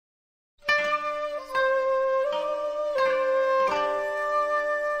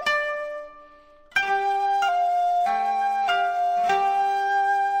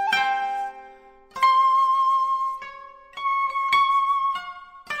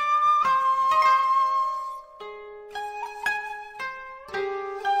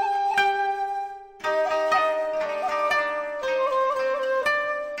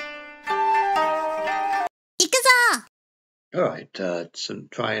All right, some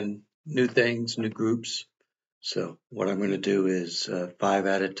trying new things, new groups. So what I'm going to do is 5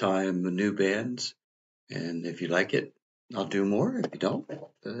 at a time, new bands. And if you like it, I'll do more. If you don't,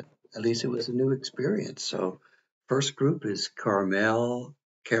 at least it was a new experience. So first group is Caramel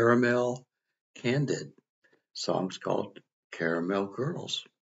Candid. Song's called Caramel Girls.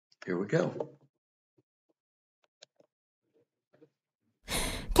 Here we go.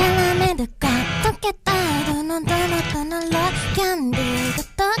 キャラメルが溶けたドロドロドロロキャンディーが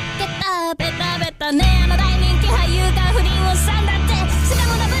溶けたベタベタね大人気俳優が不倫をしたんだってしか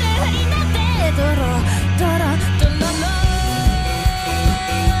もダブル不倫だってドロドロドロロ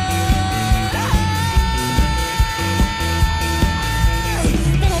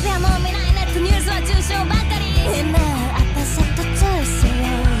テレビはもう見ないネットニュースは中傷ばっかりねえ私とチューしよ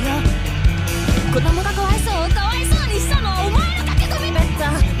うよ子供がかわいそうにしたのはお前の駆け込みベタ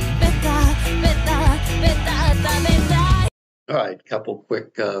ベタベタベタベタ All right, couple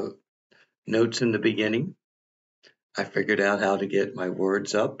quick notes in the beginning. I figured out how to get my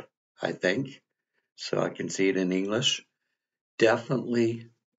words up, I think, so I can see it in English.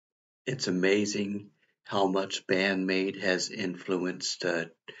 Definitely, it's amazing how much Band-Maid has influenced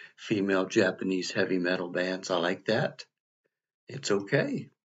female Japanese heavy metal bands. I like that. It's okay.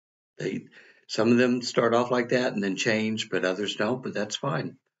 Some of them start off like that and then change, but others don't, but that's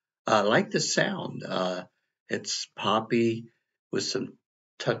fine. I like the sound. It's poppy with some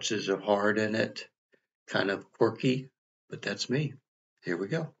touches of hard in it, kind of quirky, but that's me. Here we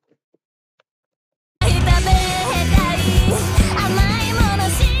go.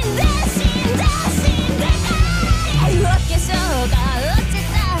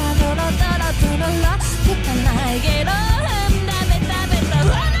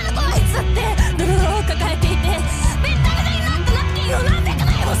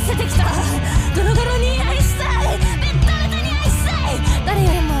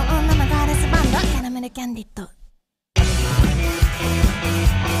 Candid.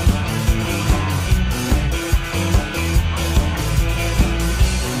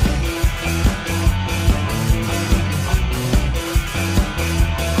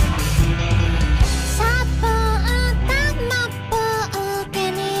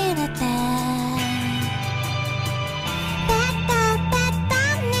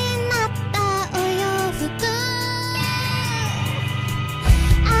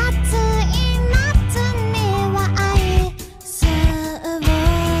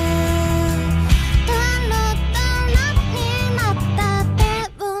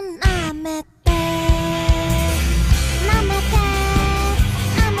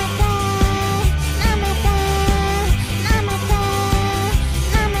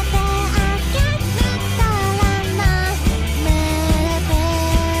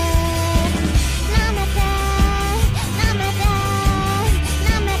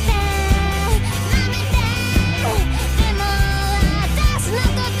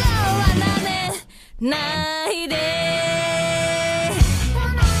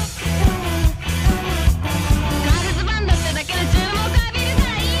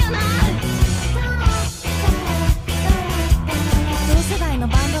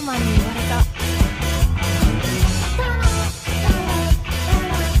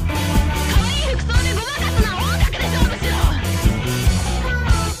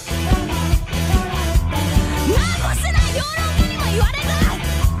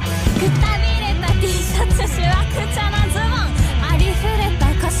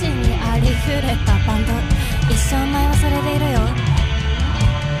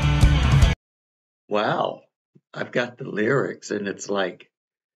 Wow, I've got the lyrics and it's like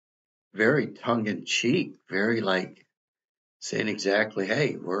very tongue-in-cheek, very like saying exactly,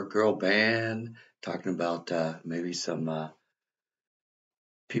 hey, we're a girl band, talking about maybe some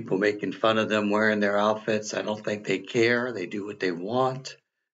people making fun of them wearing their outfits. I don't think they care. They do what they want.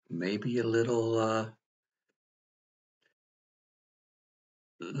 Maybe a little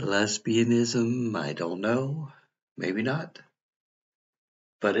lesbianism, I don't know. Maybe not.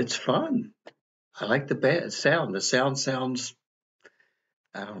 But it's fun. I like the sound. The sound sounds,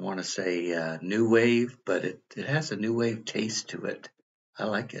 I don't want to say new wave, but it has a new wave taste to it. I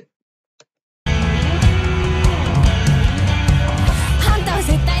like it. あんたは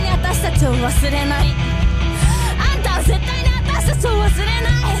絶対に私たちを忘れない。あんたは絶対に私たちを忘れな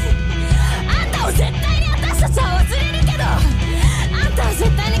い。あんたを絶対に私たちは忘れるけど、あんたは絶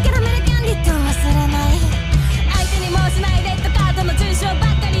対にキャラメルキャンディッドを忘れない。相手にもしないレッドカードの中傷ば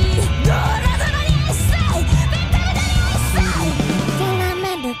っかり。ドラドラに愛したい。ベタベタに愛したい。キャラ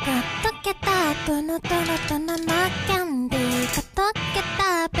メルが溶けたドロドロドロのキャンディーが溶け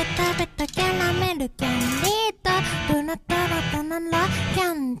たベタベタキャラメルキャンディードドロドロ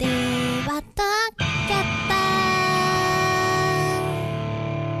Candy は溶けた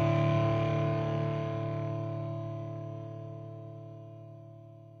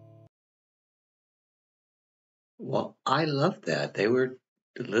Well, I love that. They were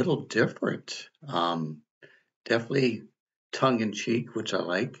a little different. Definitely tongue in cheek, which I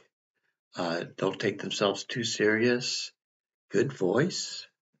like. Don't take themselves too serious. Good voice.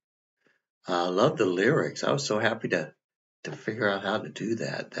 Love the lyrics. I was so happy to figure out how to do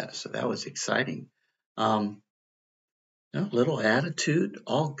that. So that was exciting. Little attitude,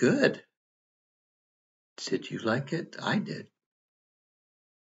 all good. Did you like it? I did.